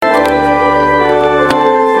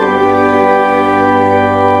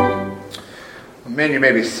Men, you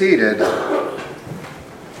may be seated.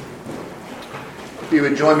 If you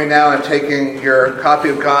would join me now in taking your copy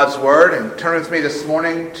of God's Word and turn with me this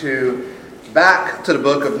morning back to the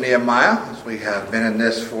book of Nehemiah, as we have been in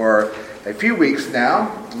this for a few weeks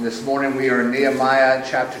now. And this morning we are in Nehemiah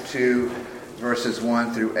chapter 2, verses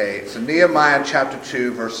 1 through 8. So Nehemiah chapter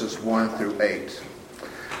 2, verses 1 through 8.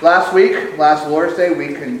 Last week, last Lord's Day,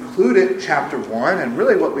 we concluded chapter 1, and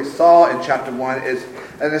really what we saw in chapter 1 is,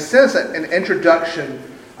 in a sense, an introduction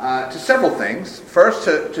to several things. First,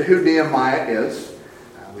 to who Nehemiah is.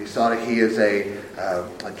 We saw that he is a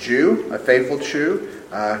Jew, a faithful Jew,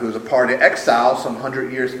 who was a part of exile some 100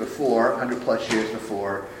 plus years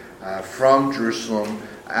before, from Jerusalem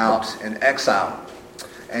out in exile.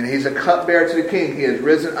 And he's a cupbearer to the king. He has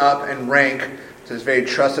risen up in rank to his very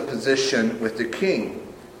trusted position with the king.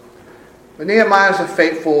 But Nehemiah is a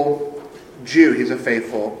faithful Jew. He's a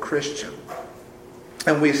faithful Christian.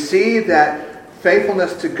 And we see that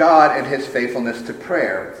faithfulness to God and his faithfulness to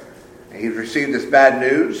prayer. And he's received this bad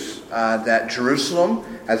news that Jerusalem,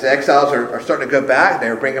 as the exiles are starting to go back,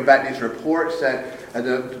 they're bringing back these reports that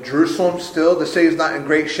Jerusalem still, the city is not in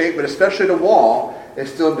great shape, but especially the wall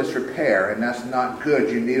is still in disrepair, and that's not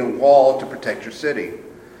good. You need a wall to protect your city.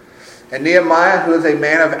 And Nehemiah, who is a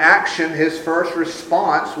man of action, his first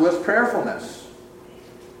response was prayerfulness.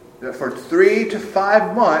 That for 3 to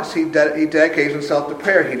 5 months, he dedicates himself to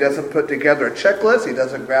prayer. He doesn't put together a checklist. He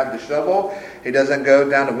doesn't grab the shovel. He doesn't go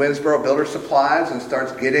down to Winsboro Builder Supplies and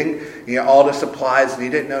starts getting all the supplies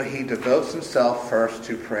needed. No, he devotes himself first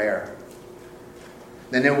to prayer.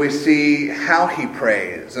 And then we see how he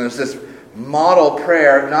prays. And it's this model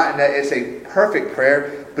prayer, not that it's a perfect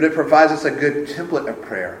prayer, but it provides us a good template of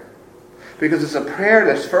prayer. Because it's a prayer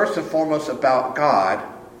that's first and foremost about God,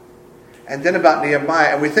 and then about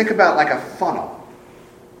Nehemiah. And we think about like a funnel.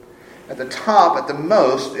 At the top, at the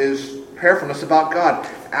most, is prayerfulness about God,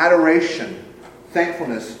 adoration,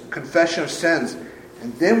 thankfulness, confession of sins.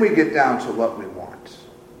 And then we get down to what we want.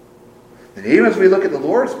 And even as we look at the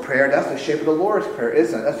Lord's Prayer, that's the shape of the Lord's Prayer,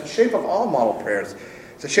 isn't it? That's the shape of all model prayers.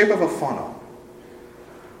 It's the shape of a funnel.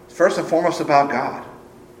 It's first and foremost about God.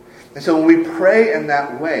 And so when we pray in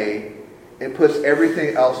that way, it puts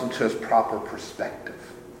everything else into its proper perspective.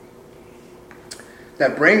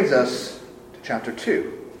 That brings us to chapter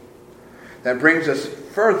 2. That brings us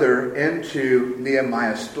further into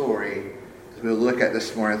Nehemiah's story as we'll look at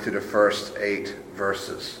this morning through the first 8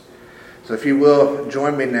 verses. So if you will,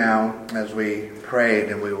 join me now as we pray,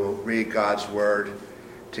 and we will read God's Word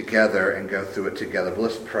together and go through it together. But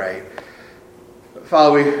let's pray.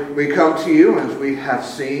 Father, we come to you as we have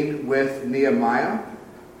seen with Nehemiah.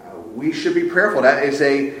 We should be prayerful. That is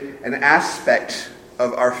an aspect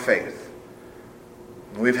of our faith.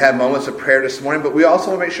 We've had moments of prayer this morning, but we also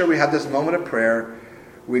want to make sure we have this moment of prayer.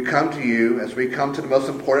 We come to you as we come to the most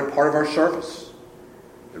important part of our service,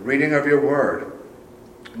 the reading of your word,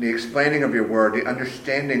 the explaining of your word, the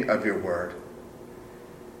understanding of your word.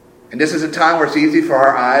 And this is a time where it's easy for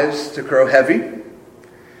our eyes to grow heavy,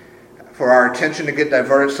 for our attention to get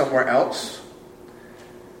diverted somewhere else,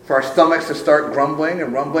 for our stomachs to start grumbling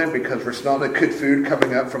and rumbling because we're smelling the good food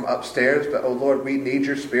coming up from upstairs. But, oh Lord, we need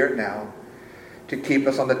your Spirit now to keep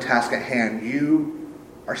us on the task at hand. You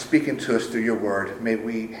are speaking to us through your word. May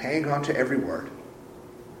we hang on to every word.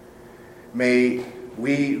 May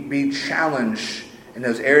we be challenged in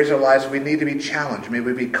those areas of our lives we need to be challenged. May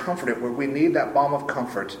we be comforted where we need that balm of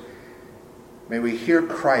comfort. May we hear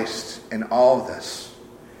Christ in all of this.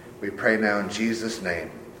 We pray now in Jesus'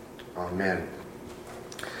 name. Amen.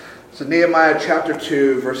 So Nehemiah chapter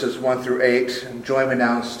 2, verses 1 through 8. And join me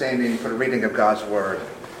now in standing for the reading of God's Word.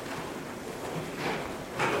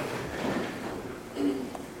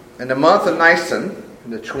 In the month of Nisan,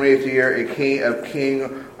 the 20th year of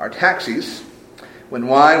King Artaxerxes, when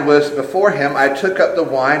wine was before him, I took up the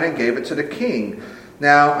wine and gave it to the king.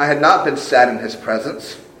 Now I had not been sad in his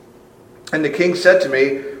presence. And the king said to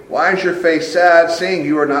me, "Why is your face sad, seeing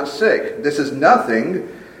you are not sick? This is nothing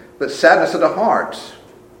but sadness of the heart."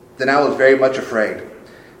 Then I was very much afraid.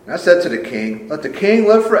 And I said to the king, "Let the king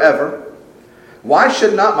live forever. Why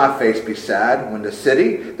should not my face be sad when the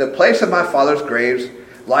city, the place of my father's graves,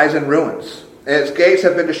 lies in ruins, and its gates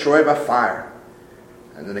have been destroyed by fire?"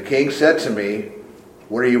 And then the king said to me,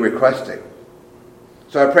 "What are you requesting?"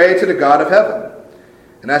 So I prayed to the God of heaven.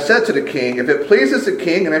 And I said to the king, "If it pleases the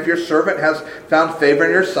king, and if your servant has found favor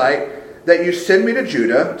in your sight, that you send me to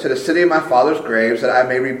Judah, to the city of my father's graves, that I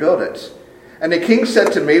may rebuild it." And the king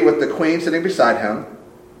said to me, with the queen sitting beside him,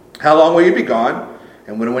 "How long will you be gone?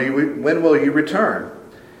 And when will you return?"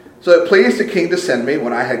 So it pleased the king to send me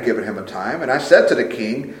when I had given him a time. And I said to the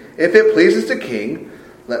king, "If it pleases the king,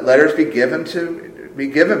 let letters be given to be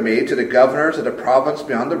given me to the governors of the province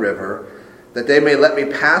beyond the river, that they may let me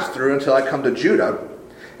pass through until I come to Judah,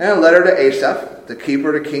 and a letter to Asaph, the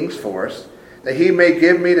keeper of the king's forest, that he may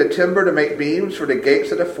give me the timber to make beams for the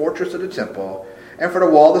gates of the fortress of the temple, and for the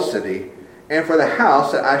wall of the city, and for the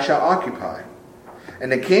house that I shall occupy.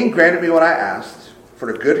 And the king granted me what I asked,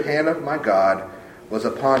 for the good hand of my God was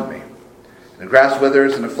upon me. The grass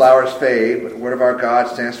withers and the flowers fade, but the word of our God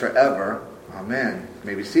stands forever. Amen. You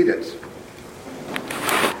may be seated.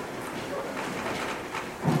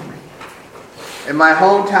 In my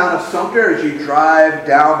hometown of Sumter, as you drive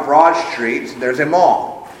down Broad Street, there's a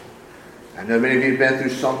mall. I know many of you have been through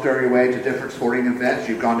Sumter on your way to different sporting events.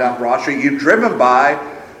 You've gone down Broad Street. You've driven by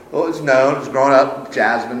what was known as growing up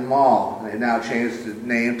Jasmine Mall. They now changed the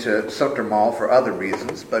name to Sumter Mall for other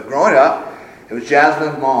reasons. But growing up, it was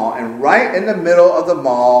Jasmine Mall. And right in the middle of the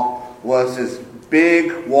mall was this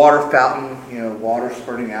big water fountain, water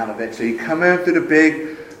spurting out of it. So you come in through the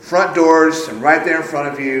big front doors, and right there in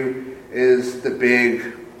front of you is the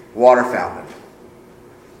big water fountain.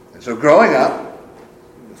 And so growing up,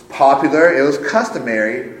 it was popular, it was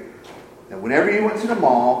customary, that whenever you went to the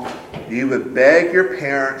mall, you would beg your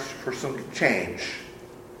parents for some change,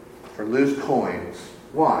 for loose coins.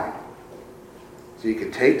 Why? So you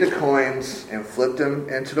could take the coins and flip them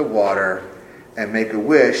into the water and make a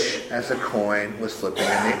wish as the coin was slipping in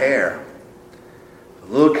the air. A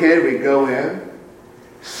little kid would go in,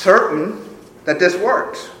 certain that this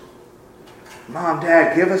worked. Mom,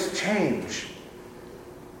 Dad, give us change.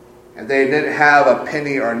 And they didn't have a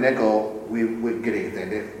penny or a nickel, we wouldn't get anything.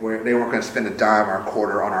 They weren't going to spend a dime or a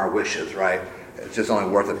quarter on our wishes, right? It's just only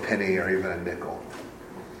worth a penny or even a nickel.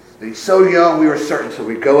 So young, we were certain. So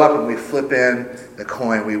we go up and we flip in the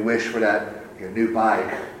coin. We wish for your new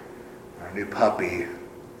bike, or a new puppy,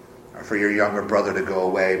 or for your younger brother to go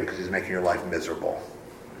away because he's making your life miserable.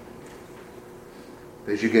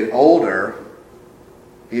 But as you get older,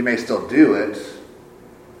 you may still do it,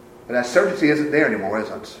 but that certainty isn't there anymore, is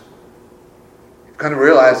it? You've come to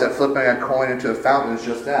realize that flipping a coin into a fountain is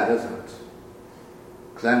just that, isn't it?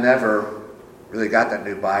 Because I never really got that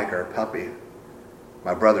new bike or a puppy.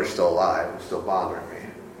 My brother's still alive. It's still bothering me.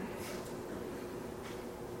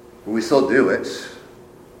 But we still do it.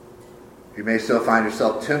 You may still find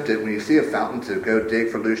yourself tempted when you see a fountain to go dig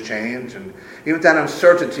for loose change. And even with that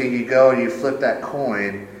uncertainty, you go and you flip that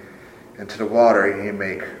coin into the water and you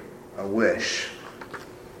make a wish.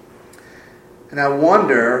 And I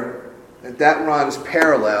wonder if that runs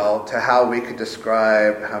parallel to how we could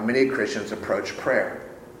describe how many Christians approach prayer.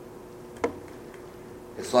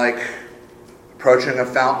 It's like approaching a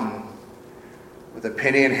fountain with a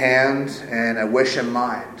penny in hand and a wish in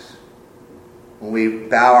mind. When we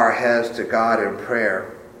bow our heads to God in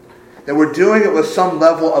prayer, that we're doing it with some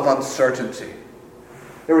level of uncertainty.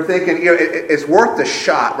 That we're thinking, it's worth the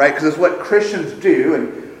shot, right? Because it's what Christians do,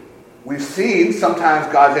 and we've seen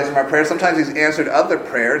sometimes God's answered my prayers, sometimes He's answered other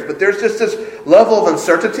prayers, but there's just this level of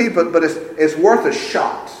uncertainty, but it's worth a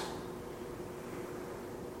shot.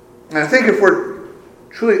 And I think if we're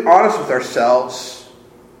truly honest with ourselves,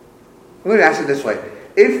 let me ask it this way.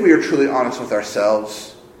 If we are truly honest with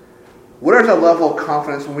ourselves, what is our level of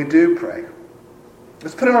confidence when we do pray?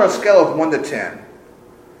 Let's put it on a scale of 1 to 10.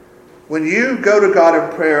 When you go to God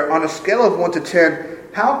in prayer, on a scale of 1 to 10,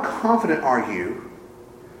 how confident are you,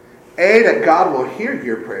 A, that God will hear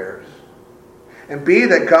your prayers, and B,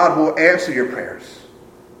 that God will answer your prayers?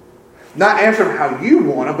 Not answer them how you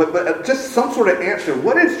want them, but just some sort of answer.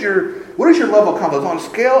 What is your level of confidence? On a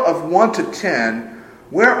scale of 1 to 10,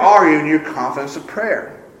 where are you in your confidence of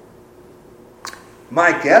prayer?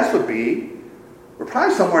 My guess would be we're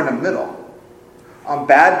probably somewhere in the middle. On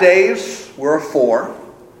bad days, we're a 4.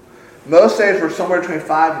 Most days, we're somewhere between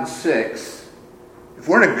 5 and 6. If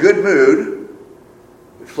we're in a good mood,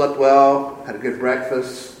 we slept well, had a good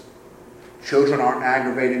breakfast, children aren't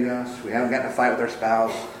aggravating us, we haven't gotten in a fight with our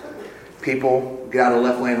spouse, people get out of the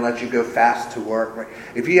left lane and let you go fast to work. Right?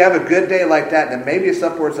 If you have a good day like that, then maybe it's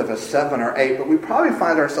upwards of a 7 or 8, but we probably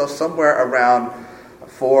find ourselves somewhere around a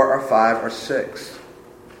 4 or 5 or 6.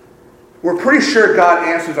 We're pretty sure God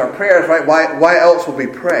answers our prayers, right? Why else would we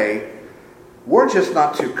pray? We're just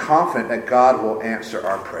not too confident that God will answer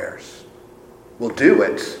our prayers. We'll do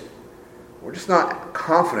it. We're just not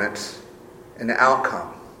confident in the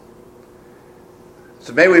outcome.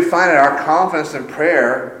 So maybe we find that our confidence in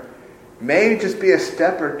prayer may just be a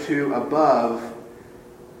step or two above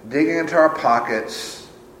digging into our pockets,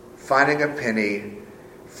 finding a penny,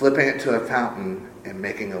 flipping it to a fountain, and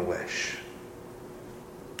making a wish.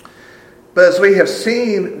 But as we have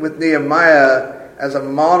seen with Nehemiah as a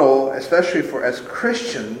model, especially for as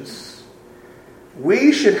Christians,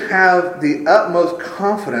 we should have the utmost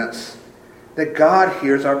confidence that God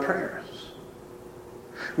hears our prayers.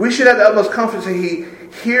 We should have the utmost confidence that He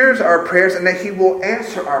hears our prayers and that He will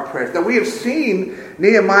answer our prayers. Now, we have seen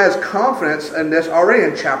Nehemiah's confidence in this already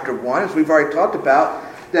in chapter 1, as we've already talked about,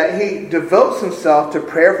 that he devotes himself to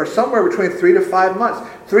prayer for somewhere between 3 to 5 months.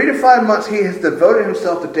 3 to 5 months he has devoted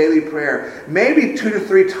himself to daily prayer, maybe 2 to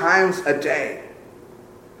 3 times a day.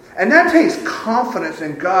 And that takes confidence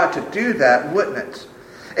in God to do that, wouldn't it?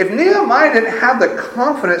 If Nehemiah didn't have the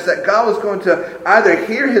confidence that God was going to either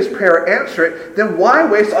hear his prayer or answer it, then why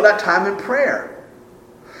waste all that time in prayer?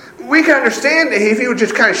 We can understand that if he would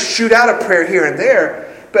just kind of shoot out a prayer here and there,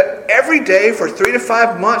 but every day for 3 to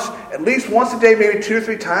 5 months, at least once a day, maybe 2 or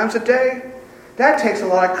 3 times a day, that takes a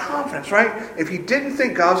lot of confidence, right? If he didn't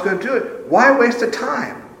think God was going to do it, why waste the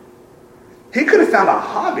time? He could have found a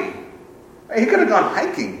hobby. He could have gone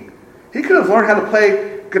hiking. He could have learned how to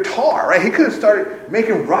play guitar, right? He could have started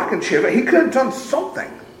making rocking chairs. Right? He could have done something.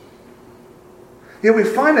 Yet we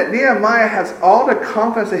find that Nehemiah has all the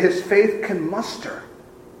confidence that his faith can muster.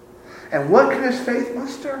 And what can his faith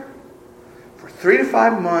muster? For 3 to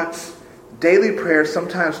 5 months, daily prayer,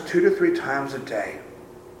 sometimes 2 to 3 times a day.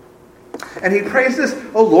 And he prays this,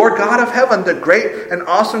 "O Lord God of heaven, the great and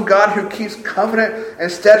awesome God who keeps covenant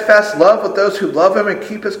and steadfast love with those who love Him and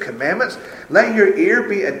keep His commandments, let your ear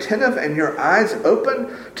be attentive and your eyes open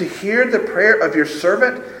to hear the prayer of your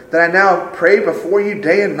servant that I now pray before you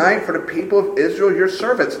day and night for the people of Israel, your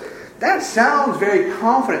servants." That sounds very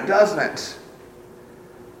confident, doesn't it?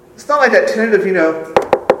 It's not like that tentative,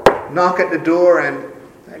 knock at the door and,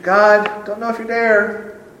 "God, don't know if you're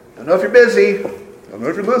there. Don't know if you're busy. Don't know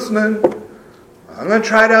if you're listening. I'm going to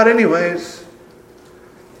try it out anyways."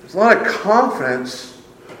 There's a lot of confidence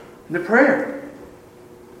in the prayer.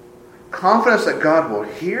 Confidence that God will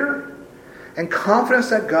hear and confidence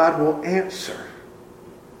that God will answer.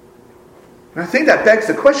 And I think that begs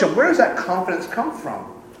the question, where does that confidence come from?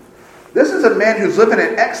 This is a man who's living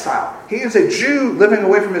in exile. He is a Jew living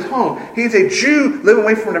away from his home. He's a Jew living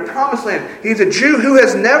away from the promised land. He's a Jew who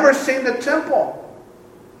has never seen the temple.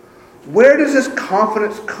 Where does this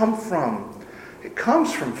confidence come from? It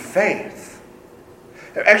comes from faith.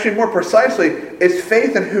 Actually, more precisely, it's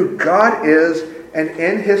faith in who God is and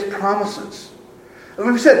in His promises. And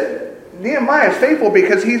we've said, Nehemiah is faithful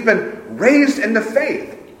because he's been raised in the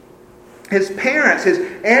faith. His parents, his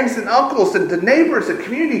aunts and uncles, and the neighbors, the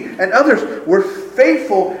community, and others were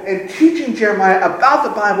faithful in teaching Jeremiah about the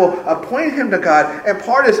Bible, pointing him to God, and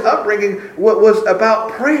part of his upbringing was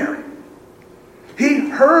about prayer. He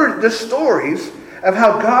heard the stories of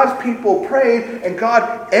how God's people prayed, and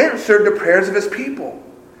God answered the prayers of His people.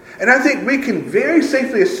 And I think we can very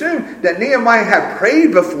safely assume that Nehemiah had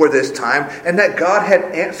prayed before this time, and that God had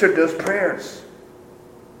answered those prayers.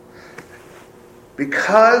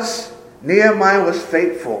 Because Nehemiah was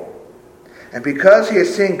faithful, and because he had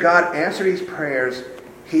seen God answer these prayers,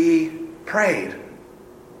 he prayed.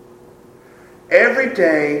 Every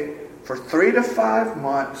day for 3 to 5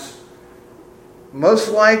 months, most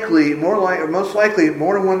likely more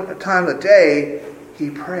than one time a day, he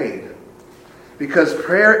prayed. Because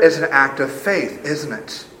prayer is an act of faith, isn't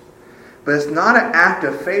it? But it's not an act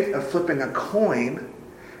of faith of flipping a coin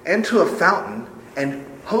into a fountain and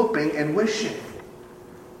hoping and wishing.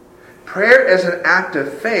 Prayer is an act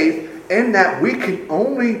of faith in that we can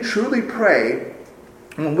only truly pray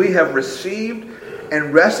when we have received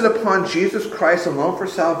and rested upon Jesus Christ alone for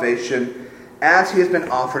salvation as He has been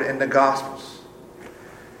offered in the Gospels.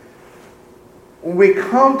 When we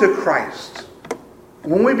come to Christ,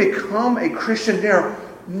 when we become a Christian, there are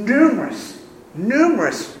numerous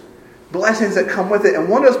blessings that come with it. And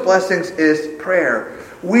one of those blessings is prayer.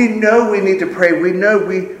 We know we need to pray. We know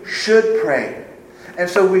we should pray. And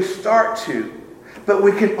so we start to. But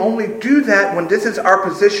we can only do that when this is our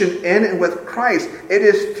position in and with Christ. It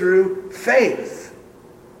is through faith.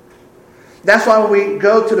 That's why when we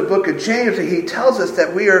go to the book of James, he tells us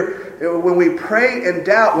that when we pray in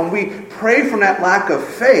doubt, when we pray from that lack of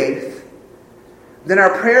faith, then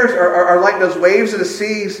our prayers are like those waves of the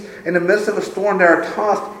seas in the midst of a storm that are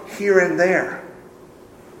tossed here and there.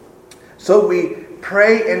 So we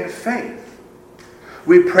pray in faith.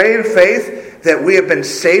 We pray in faith that we have been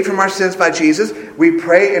saved from our sins by Jesus. We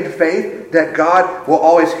pray in faith that God will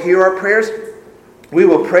always hear our prayers. We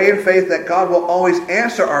will pray in faith that God will always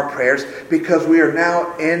answer our prayers because we are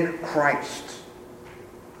now in Christ.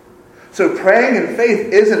 So praying in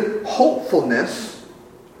faith isn't hopefulness.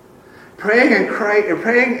 Praying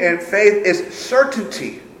in faith is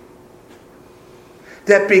certainty.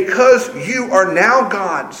 That because you are now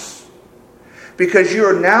God's, because you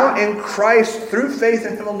are now in Christ through faith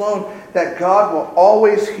in Him alone, that God will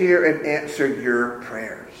always hear and answer your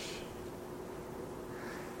prayers.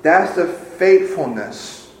 That's the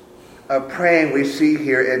faithfulness of praying we see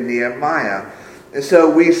here in Nehemiah. And so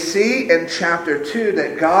we see in chapter 2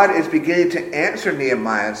 that God is beginning to answer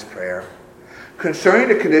Nehemiah's prayer concerning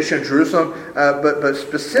the condition of Jerusalem, but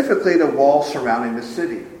specifically the wall surrounding the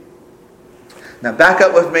city. Now back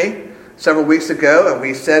up with me several weeks ago, and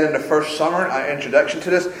we said in the first summer introduction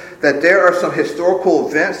to this, that there are some historical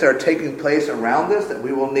events that are taking place around this that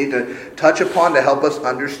we will need to touch upon to help us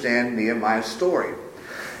understand Nehemiah's story.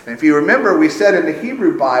 And if you remember, we said in the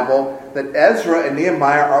Hebrew Bible that Ezra and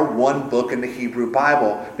Nehemiah are one book in the Hebrew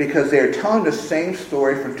Bible because they are telling the same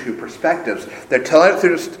story from two perspectives. They're telling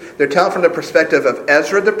it from the perspective of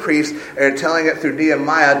Ezra the priest, and they're telling it through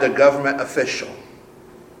Nehemiah the government official.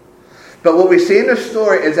 But what we see in the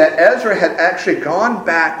story is that Ezra had actually gone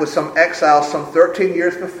back with some exiles some 13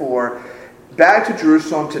 years before, back to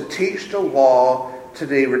Jerusalem to teach the law to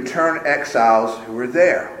the returned exiles who were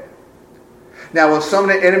there. Now, when some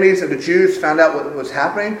of the enemies of the Jews found out what was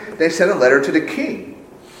happening, they sent a letter to the king.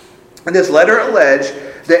 And this letter alleged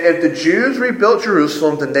that if the Jews rebuilt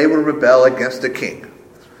Jerusalem, then they would rebel against the king.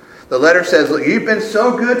 The letter says, look, you've been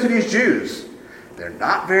so good to these Jews. They're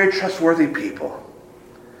not very trustworthy people.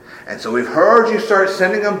 And so we've heard you start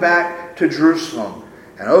sending them back to Jerusalem.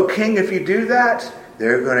 And oh, king, if you do that,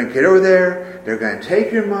 they're going to get over there. They're going to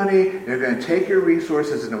take your money. They're going to take your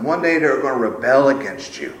resources. And then one day they're going to rebel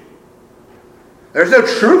against you. There's no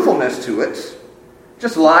truthfulness to it.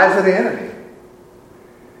 Just lies of the enemy.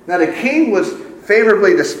 Now the king was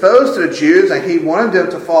favorably disposed to the Jews, and he wanted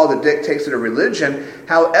them to follow the dictates of the religion.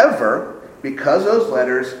 However, because of those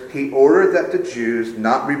letters, he ordered that the Jews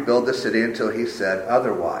not rebuild the city until he said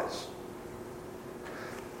otherwise.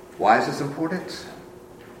 Why is this important?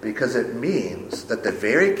 Because it means that the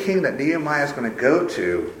very king that Nehemiah is going to go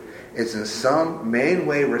to is in some main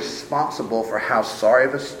way responsible for how sorry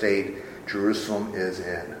of a state Jerusalem is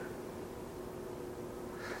in.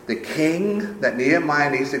 The king that Nehemiah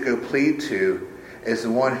needs to go plead to is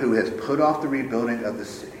the one who has put off the rebuilding of the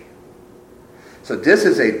city. So this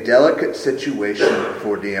is a delicate situation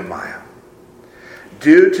for Nehemiah.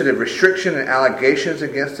 Due to the restriction and allegations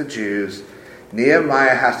against the Jews,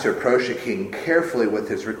 Nehemiah has to approach the king carefully with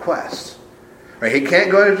his request. Right? He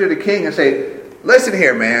can't go to the king and say, listen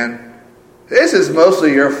here, man, this is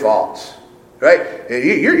mostly your fault. Right?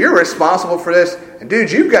 You're responsible for this, and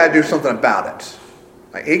dude, you've got to do something about it.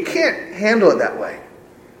 Like, he can't handle it that way.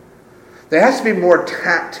 There has to be more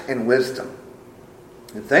tact and wisdom.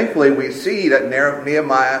 And thankfully, we see that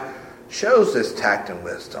Nehemiah shows this tact and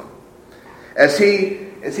wisdom. As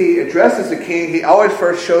he addresses the king, he always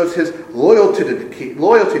first shows his loyalty to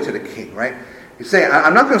the king, right? He's saying,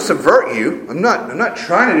 I'm not going to subvert you. I'm not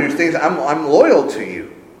trying to do things. I'm loyal to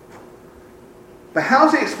you. But how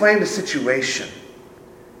does he explain the situation?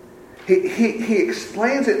 He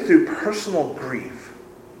explains it through personal grief.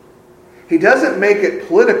 He doesn't make it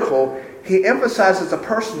political. He emphasizes the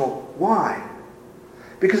personal. Why?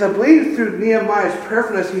 Because I believe through Nehemiah's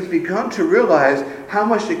prayerfulness, he's begun to realize how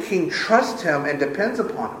much the king trusts him and depends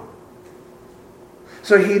upon him.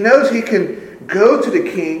 So he knows he can go to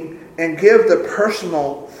the king and give the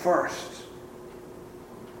personal first.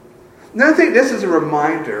 And I think this is a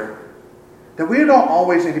reminder that we don't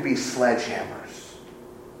always need to be sledgehammers.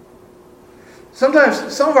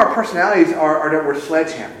 Sometimes some of our personalities are that we're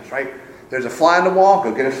sledgehammers, right? There's a fly in the wall,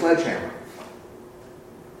 go get a sledgehammer.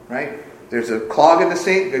 Right? There's a clog in the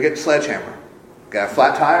sink, go get a sledgehammer. Got a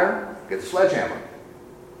flat tire, get a sledgehammer.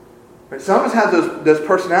 But some of us have those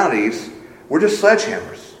personalities, we're just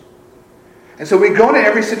sledgehammers. And so we go into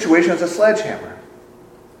every situation as a sledgehammer.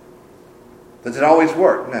 Does it always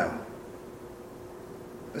work? No.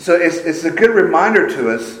 So it's a good reminder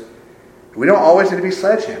to us, we don't always need to be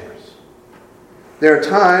sledgehammers. There are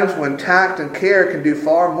times when tact and care can do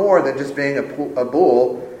far more than just being a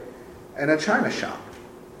bull in a china shop.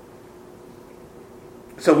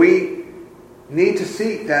 So we need to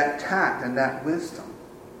seek that tact and that wisdom.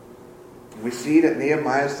 We see that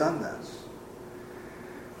Nehemiah has done this.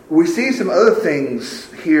 We see some other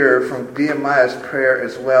things here from Nehemiah's prayer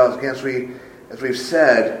as well. Again, as we've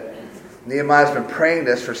said, Nehemiah's been praying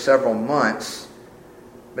this for several months,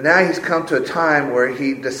 but now he's come to a time where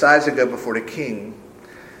he decides to go before the king.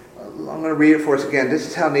 I'm going to read it for us again. This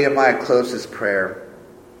is how Nehemiah closed his prayer.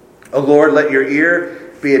 O Lord, let your ear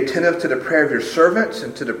be attentive to the prayer of your servants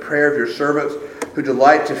and to the prayer of your servants who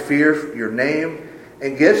delight to fear your name,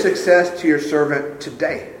 and give success to your servant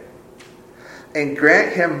today. And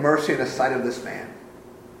grant him mercy in the sight of this man.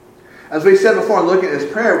 As we said before, looking at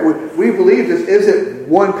this prayer, we believe this isn't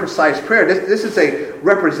one precise prayer. This is a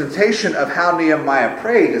representation of how Nehemiah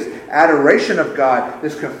prayed, this adoration of God,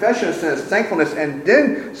 this confession of sin, this thankfulness, and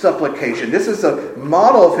then supplication. This is a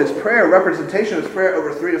model of his prayer, representation of his prayer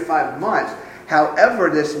over 3 to 5 months. However,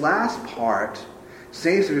 this last part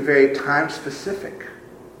seems to be very time-specific.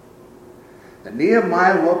 That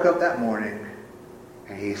Nehemiah woke up that morning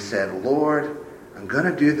and he said, Lord, I'm going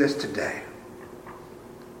to do this today.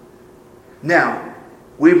 Now,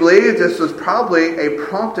 we believe this was probably a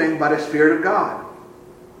prompting by the Spirit of God.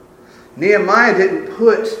 Nehemiah didn't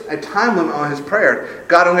put a time limit on his prayer.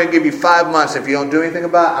 God, I'm going to give you 5 months. If you don't do anything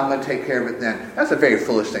about it, I'm going to take care of it then. That's a very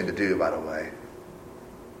foolish thing to do, by the way.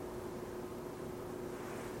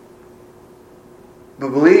 But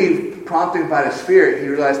believe, prompting by the Spirit, he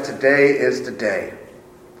realized today is the day.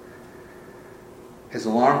 His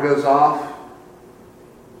alarm goes off,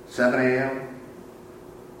 7 a.m.,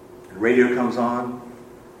 the radio comes on,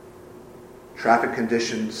 traffic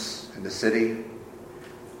conditions in the city,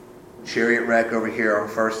 chariot wreck over here on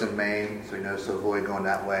 1st and Main, so he knows to avoid going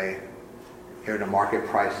that way. Here are the market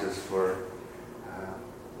prices for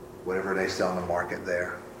whatever they sell in the market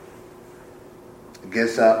there. He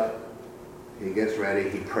gets up, he gets ready,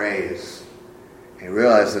 he prays, and he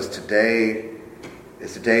realizes today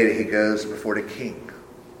is the day that he goes before the king.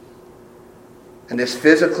 And this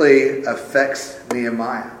physically affects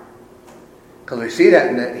Nehemiah. Because we see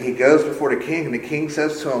that he goes before the king, and the king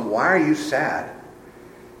says to him, why are you sad?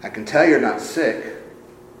 I can tell you're not sick.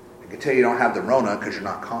 I can tell you don't have the Rona because you're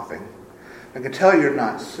not coughing. I can tell you're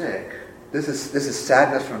not sick. This is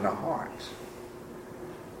sadness from the heart.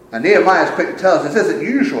 Now Nehemiah is quick to tell us this isn't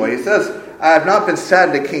usual. He says, I have not been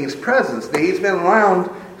sad in the king's presence. Now, he's been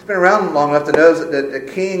around long enough to know that the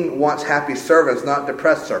king wants happy servants, not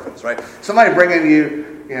depressed servants, right? Somebody bringing you,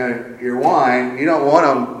 your wine, you don't want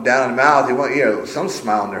them down in the mouth. You want, some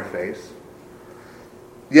smile on their face.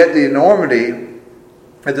 Yet the enormity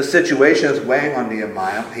of the situation is weighing on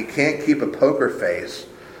Nehemiah. He can't keep a poker face.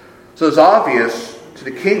 So it's obvious to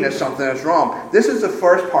the king that something is wrong. This is the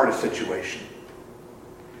first part of the situation.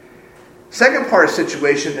 Second part of the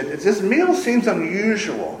situation, this meal seems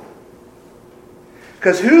unusual.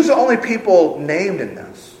 Because who's the only people named in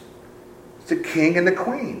this? It's the king and the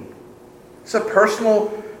queen. It's a personal,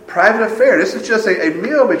 private affair. This is just a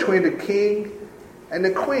meal between the king and the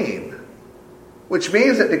queen. Which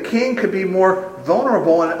means that the king could be more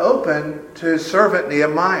vulnerable and open to his servant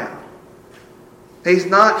Nehemiah. He's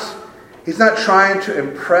not trying to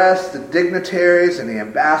impress the dignitaries and the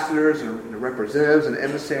ambassadors and the representatives and the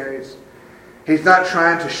emissaries. He's not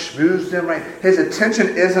trying to schmooze them, right? His attention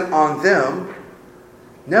isn't on them.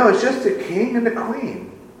 No, it's just the king and the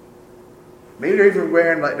queen. Maybe they're even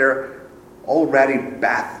wearing like their old ratty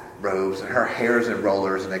bath robes and her hair's in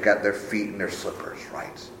rollers and they got their feet in their slippers,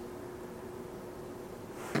 right?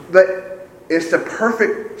 But it's the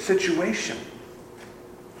perfect situation.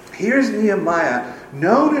 Here's Nehemiah,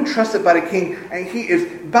 known and trusted by the king, and he is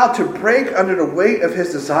about to break under the weight of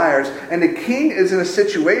his desires, and the king is in a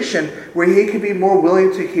situation where he can be more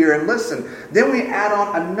willing to hear and listen. Then we add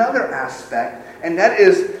on another aspect, and that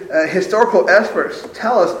is historical experts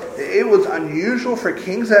tell us that it was unusual for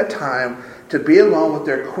kings at that time to be alone with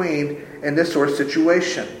their queen in this sort of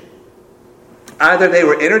situation. Either they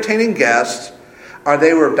were entertaining guests or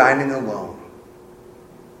they were dining alone.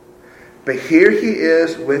 But here he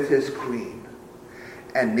is with his queen.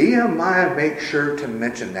 And Nehemiah makes sure to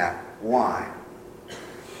mention that. Why? It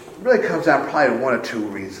really comes down probably to one of two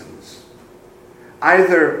reasons.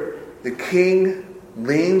 Either the king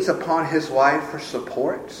leans upon his wife for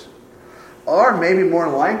support, or maybe more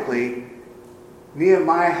likely,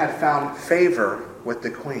 Nehemiah had found favor with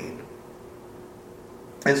the queen.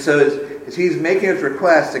 And so as he's making his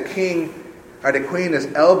request, the queen is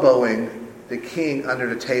elbowing the king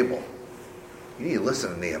under the table. You need to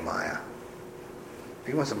listen to Nehemiah. If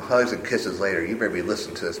you want some hugs and kisses later, you better be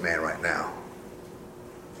listening to this man right now.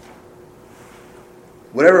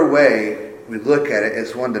 Whatever way we look at it,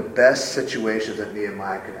 it's one of the best situations that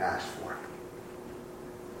Nehemiah could ask for.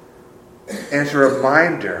 And it's a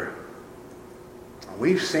reminder.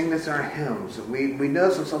 We've seen this in our hymns. And we know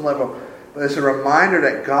this on some level. But it's a reminder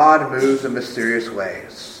that God moves in mysterious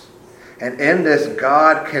ways. And in this,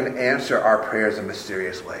 God can answer our prayers in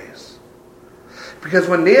mysterious ways. Because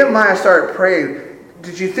when Nehemiah started praying,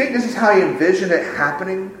 did you think this is how he envisioned it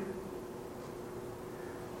happening?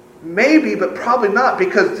 Maybe, but probably not,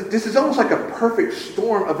 because this is almost like a perfect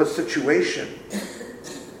storm of a situation.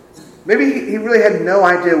 Maybe he really had no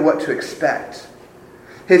idea what to expect.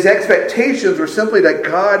 His expectations were simply that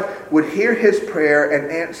God would hear his prayer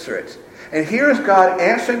and answer it. And here is God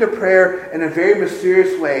answering the prayer in a very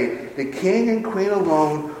mysterious way. The king and queen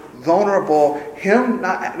alone, vulnerable, him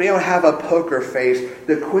not being able to have a poker face,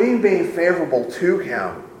 the queen being favorable to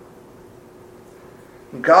him.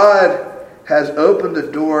 God has opened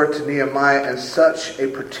the door to Nehemiah in such a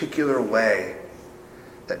particular way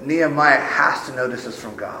that Nehemiah has to know this is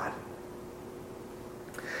from God.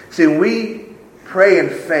 See, when we pray in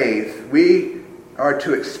faith, we are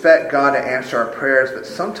to expect God to answer our prayers, but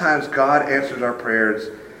sometimes God answers our prayers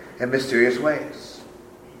in mysterious ways.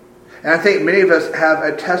 And I think many of us have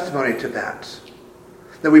a testimony to that.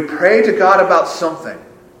 That we pray to God about something.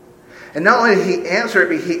 And not only did He answer it,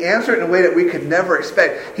 but He answered it in a way that we could never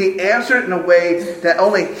expect. He answered it in a way that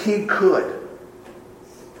only He could.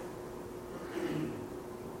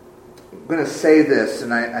 I'm going to say this,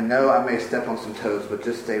 and I know I may step on some toes, but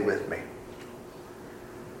just stay with me.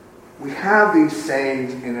 We have these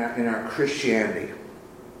sayings in our Christianity.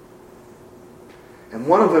 And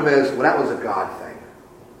one of them is, well, that was a God thing.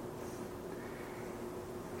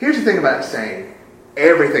 Here's the thing about that saying.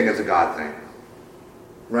 Everything is a God thing.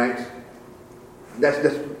 Right?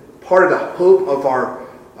 That's part of the hope of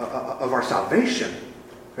our salvation.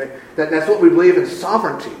 Right? That's what we believe in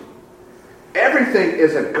sovereignty. Everything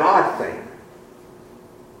is a God thing.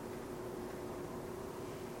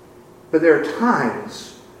 But there are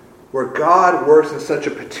times where God works in such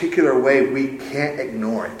a particular way we can't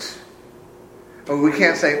ignore it. Or we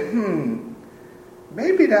can't say,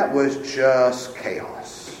 maybe that was just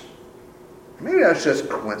chaos. Maybe that was just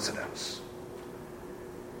coincidence.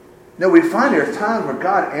 No, we find there are times where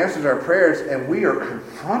God answers our prayers and we are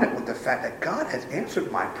confronted with the fact that God has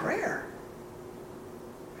answered my prayer.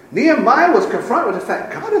 Nehemiah was confronted with the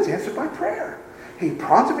fact God has answered my prayer. He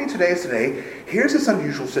prompted me today. Here's this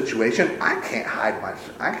unusual situation. I can't have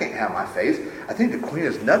my face. I think the queen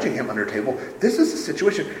is nudging him under the table. This is the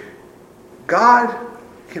situation. God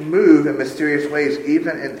can move in mysterious ways,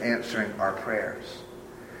 even in answering our prayers.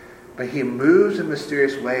 But He moves in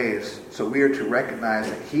mysterious ways, so we are to recognize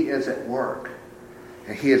that He is at work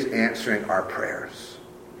and He is answering our prayers.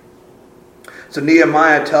 So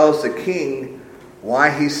Nehemiah tells the king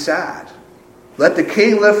why he's sad. Let the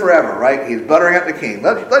king live forever, right? He's buttering up the king.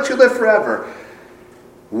 Let you live forever.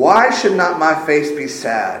 Why should not my face be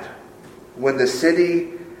sad when the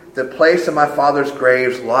city, the place of my father's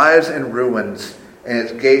graves, lies in ruins and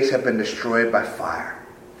its gates have been destroyed by fire?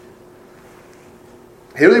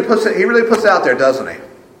 He really puts it out there, doesn't he?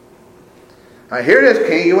 All right, here it is,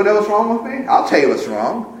 king. You want to know what's wrong with me? I'll tell you what's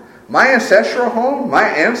wrong. My ancestral home,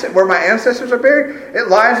 where my ancestors are buried, it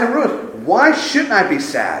lies in ruins. Why shouldn't I be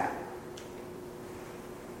sad?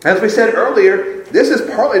 As we said earlier, this is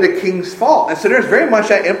partly the king's fault. And so there's very much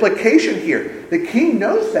that implication here. The king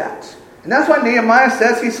knows that. And that's why Nehemiah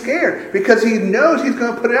says he's scared. Because he knows he's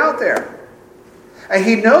going to put it out there. And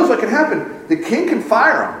he knows what can happen. The king can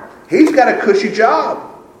fire him. He's got a cushy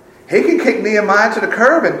job. He can kick Nehemiah to the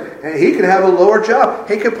curb and he can have a lower job.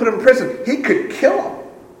 He could put him in prison. He could kill him.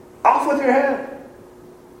 Off with your head.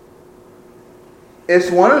 It's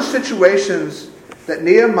one of those situations that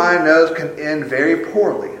Nehemiah knows can end very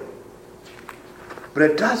poorly. But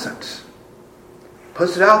it doesn't.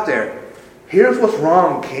 Puts it out there. Here's what's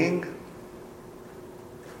wrong, king.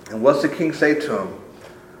 And what's the king say to him?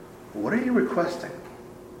 What are you requesting?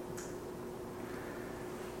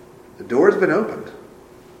 The door has been opened.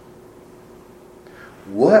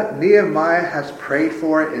 What Nehemiah has prayed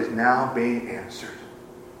for is now being answered.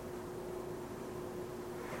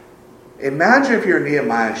 Imagine if you're in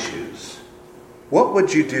Nehemiah's shoes. What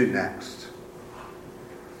would you do next?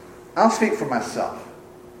 I'll speak for myself.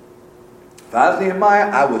 If I was Nehemiah,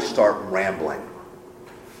 I would start rambling.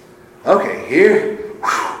 Okay, here.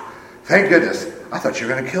 Whew, thank goodness. I thought you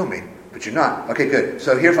were going to kill me, but you're not. Okay, good.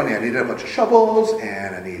 So here's what I need. I need a bunch of shovels,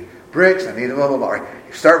 and I need bricks, I need blah, blah, blah. All right.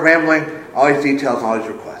 You start rambling, all these details, all these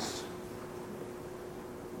requests.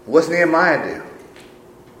 What's Nehemiah do?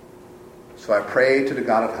 So I pray to the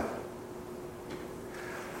God of heaven.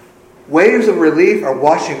 Waves of relief are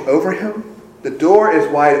washing over him. The door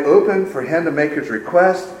is wide open for him to make his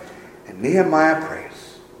request. And Nehemiah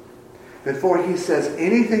prays. Before he says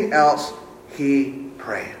anything else, he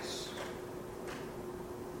prays.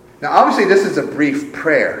 Now, obviously, this is a brief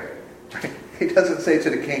prayer. He doesn't say to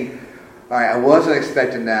the king, all right, I wasn't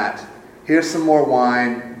expecting that. Here's some more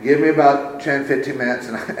wine. Give me about 10, 15 minutes,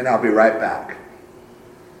 and I'll be right back.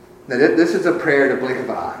 Now, this is a prayer to blink of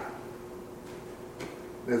an eye.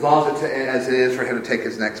 As long as it is for him to take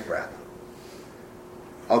his next breath.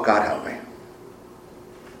 Oh, God, help me.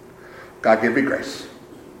 God, give me grace.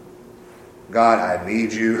 God, I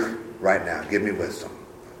need you right now. Give me wisdom.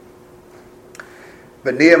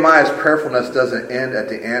 But Nehemiah's prayerfulness doesn't end at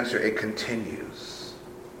the answer. It continues.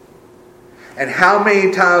 And how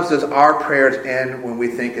many times does our prayers end when we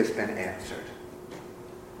think it's been answered?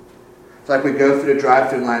 It's like we go through the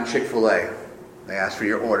drive-thru line at Chick-fil-A. They ask for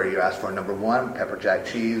your order. You ask for number 1, pepper jack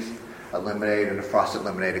cheese, a lemonade, and a frosted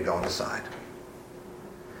lemonade to go on the side.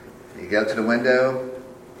 You go to the window,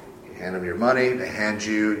 you hand them your money, they hand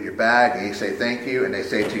you your bag, and you say thank you, and they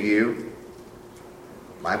say to you,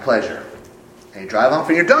 my pleasure. And you drive off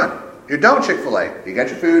and you're done. You're done with Chick-fil-A. You got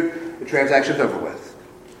your food, the transaction's over with.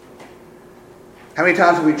 How many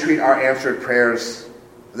times do we treat our answered prayers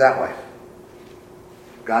that way?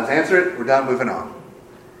 God's answered it, we're done, moving on.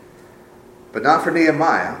 But not for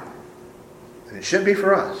Nehemiah, and it shouldn't be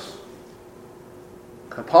for us.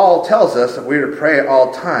 Paul tells us that we are to pray at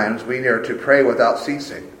all times. We are to pray without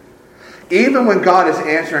ceasing. Even when God is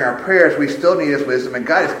answering our prayers, we still need His wisdom and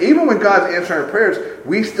guidance. Even when God's answering our prayers,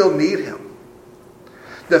 we still need Him.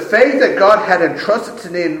 The faith that God had entrusted to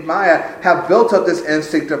Nehemiah have built up this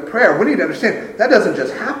instinct of prayer. We need to understand that doesn't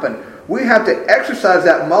just happen. We have to exercise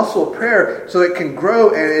that muscle of prayer so it can grow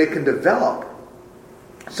and it can develop.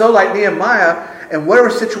 So like Nehemiah, in whatever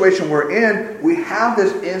situation we're in, we have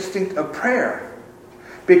this instinct of prayer.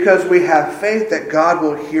 Because we have faith that God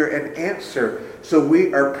will hear and answer. So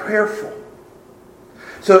we are prayerful.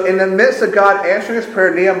 So in the midst of God answering his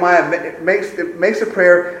prayer, Nehemiah makes a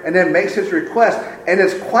prayer and then makes his request. And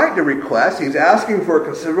it's quite the request. He's asking for a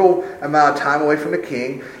considerable amount of time away from the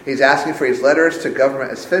king. He's asking for his letters to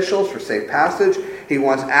government officials for safe passage. He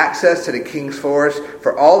wants access to the king's forest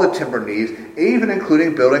for all the timber needs, even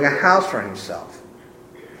including building a house for himself.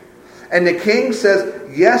 And the king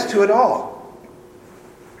says yes to it all.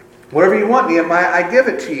 Whatever you want, Nehemiah, I give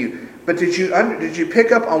it to you. But did you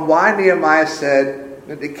pick up on why Nehemiah said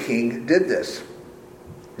that the king did this?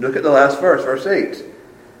 Look at the last verse, verse 8.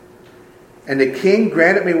 And the king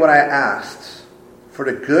granted me what I asked, for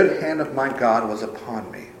the good hand of my God was upon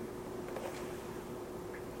me.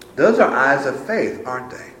 Those are eyes of faith, aren't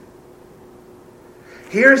they?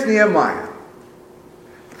 Here's Nehemiah,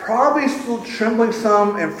 probably still trembling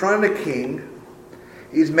some in front of the king.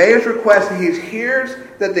 He's made his request and he hears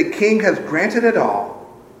that the king has granted it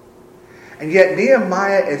all. And yet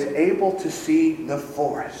Nehemiah is able to see the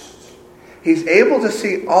forest. He's able to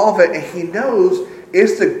see all of it, and he knows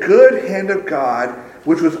it's the good hand of God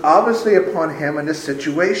which was obviously upon him in this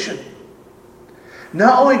situation.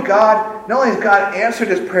 Not only has God answered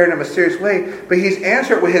his prayer in a mysterious way, but he's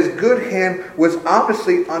answered it with his good hand was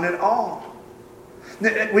obviously on it all.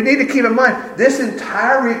 We need to keep in mind, this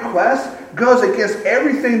entire request goes against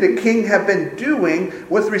everything the king had been doing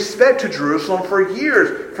with respect to Jerusalem for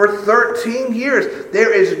years, for 13 years.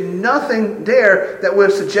 There is nothing there that would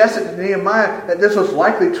have suggested to Nehemiah that this was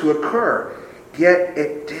likely to occur. Yet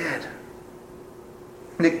it did.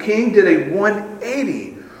 The king did a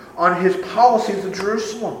 180 on his policies of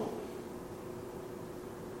Jerusalem.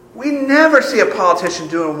 We never see a politician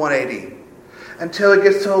doing 180. Until it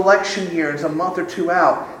gets to election year and it's a month or two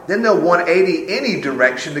out. Then they'll 180 any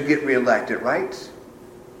direction to get reelected, right?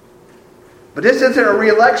 But this isn't a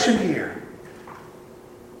reelection year.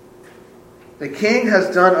 The king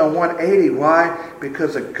has done a 180. Why?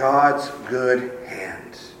 Because of God's good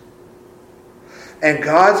hand. And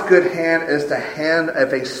God's good hand is the hand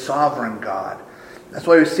of a sovereign God. That's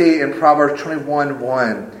why we see in Proverbs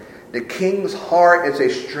 21:1. The king's heart is a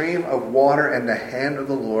stream of water in the hand of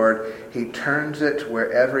the Lord. He turns it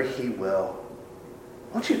wherever he will.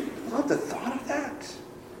 Don't you love the thought of that?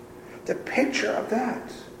 The picture of that.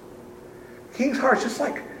 The king's heart is just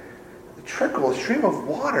like a trickle, a stream of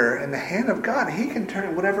water in the hand of God. He can turn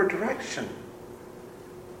it whatever direction.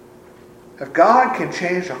 If God can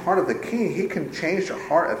change the heart of the king, he can change the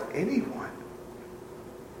heart of anyone.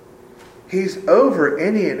 He's over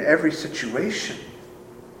any and every situation.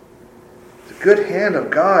 The good hand of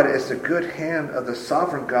God is the good hand of the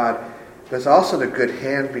sovereign God, but it's also the good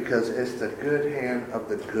hand because it's the good hand of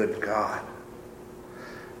the good God.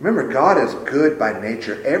 Remember, God is good by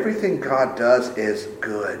nature. Everything God does is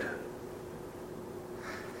good.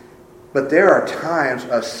 But there are times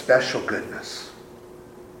of special goodness.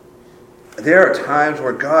 There are times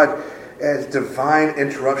where God has divine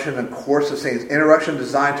interruption in the course of things, interruption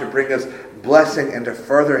designed to bring us blessing and to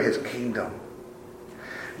further his kingdom.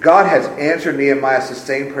 God has answered Nehemiah's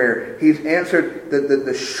sustained prayer. He's answered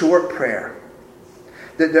the short prayer.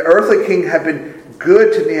 The earthly king had been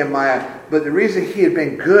good to Nehemiah, but the reason he had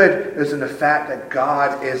been good is in the fact that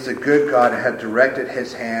God is the good God and had directed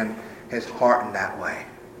his hand, his heart in that way.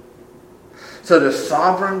 So the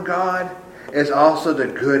sovereign God is also the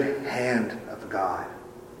good hand of God.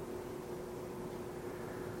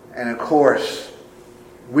 And of course,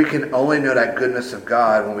 We can only know that goodness of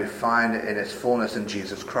God when we find it in its fullness in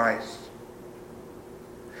Jesus Christ.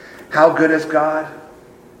 How good is God?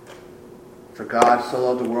 For God so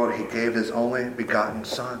loved the world, he gave his only begotten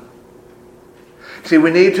Son. See, we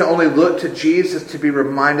need to only look to Jesus to be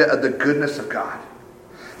reminded of the goodness of God.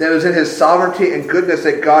 That it was in his sovereignty and goodness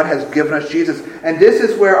that God has given us Jesus. And this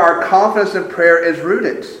is where our confidence in prayer is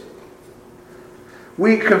rooted.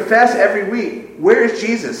 We confess every week, where is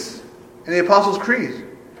Jesus? In the Apostles' Creed.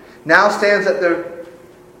 Now stands at the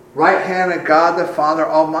right hand of God the Father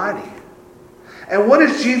Almighty. And what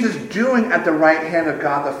is Jesus doing at the right hand of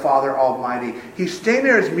God the Father Almighty? He's standing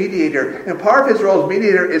there as mediator. And part of his role as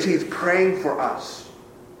mediator is he's praying for us.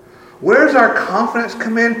 Where does our confidence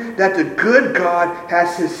come in? That the good God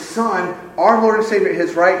has his Son, our Lord and Savior, at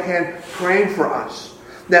his right hand, praying for us.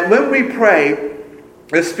 That when we pray,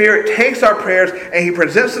 the Spirit takes our prayers and he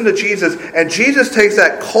presents them to Jesus. And Jesus takes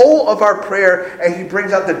that coal of our prayer and he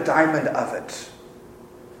brings out the diamond of it.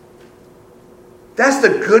 That's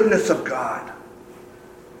the goodness of God.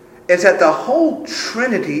 Is that the whole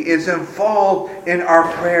Trinity is involved in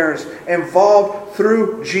our prayers, involved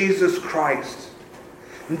through Jesus Christ.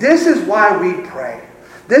 And this is why we pray.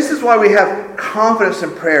 This is why we have confidence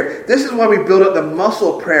in prayer. This is why we build up the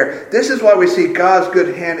muscle of prayer. This is why we see God's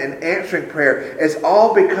good hand in answering prayer. It's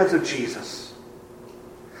all because of Jesus.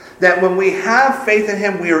 That when we have faith in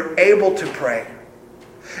him, we are able to pray.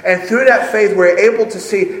 And through that faith, we're able to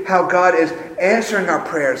see how God is answering our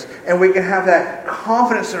prayers. And we can have that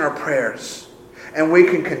confidence in our prayers. And we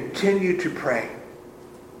can continue to pray.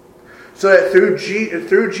 So that through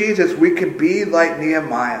Jesus, we can be like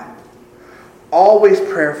Nehemiah. Always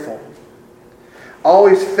prayerful.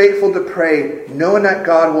 Always faithful to pray, knowing that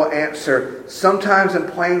God will answer, sometimes in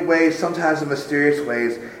plain ways, sometimes in mysterious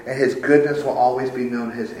ways, and his goodness will always be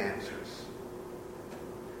known in his answers.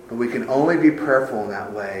 But we can only be prayerful in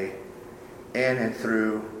that way in and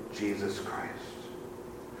through Jesus Christ.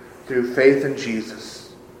 Through faith in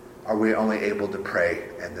Jesus are we only able to pray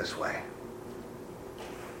in this way.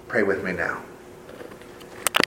 Pray with me now.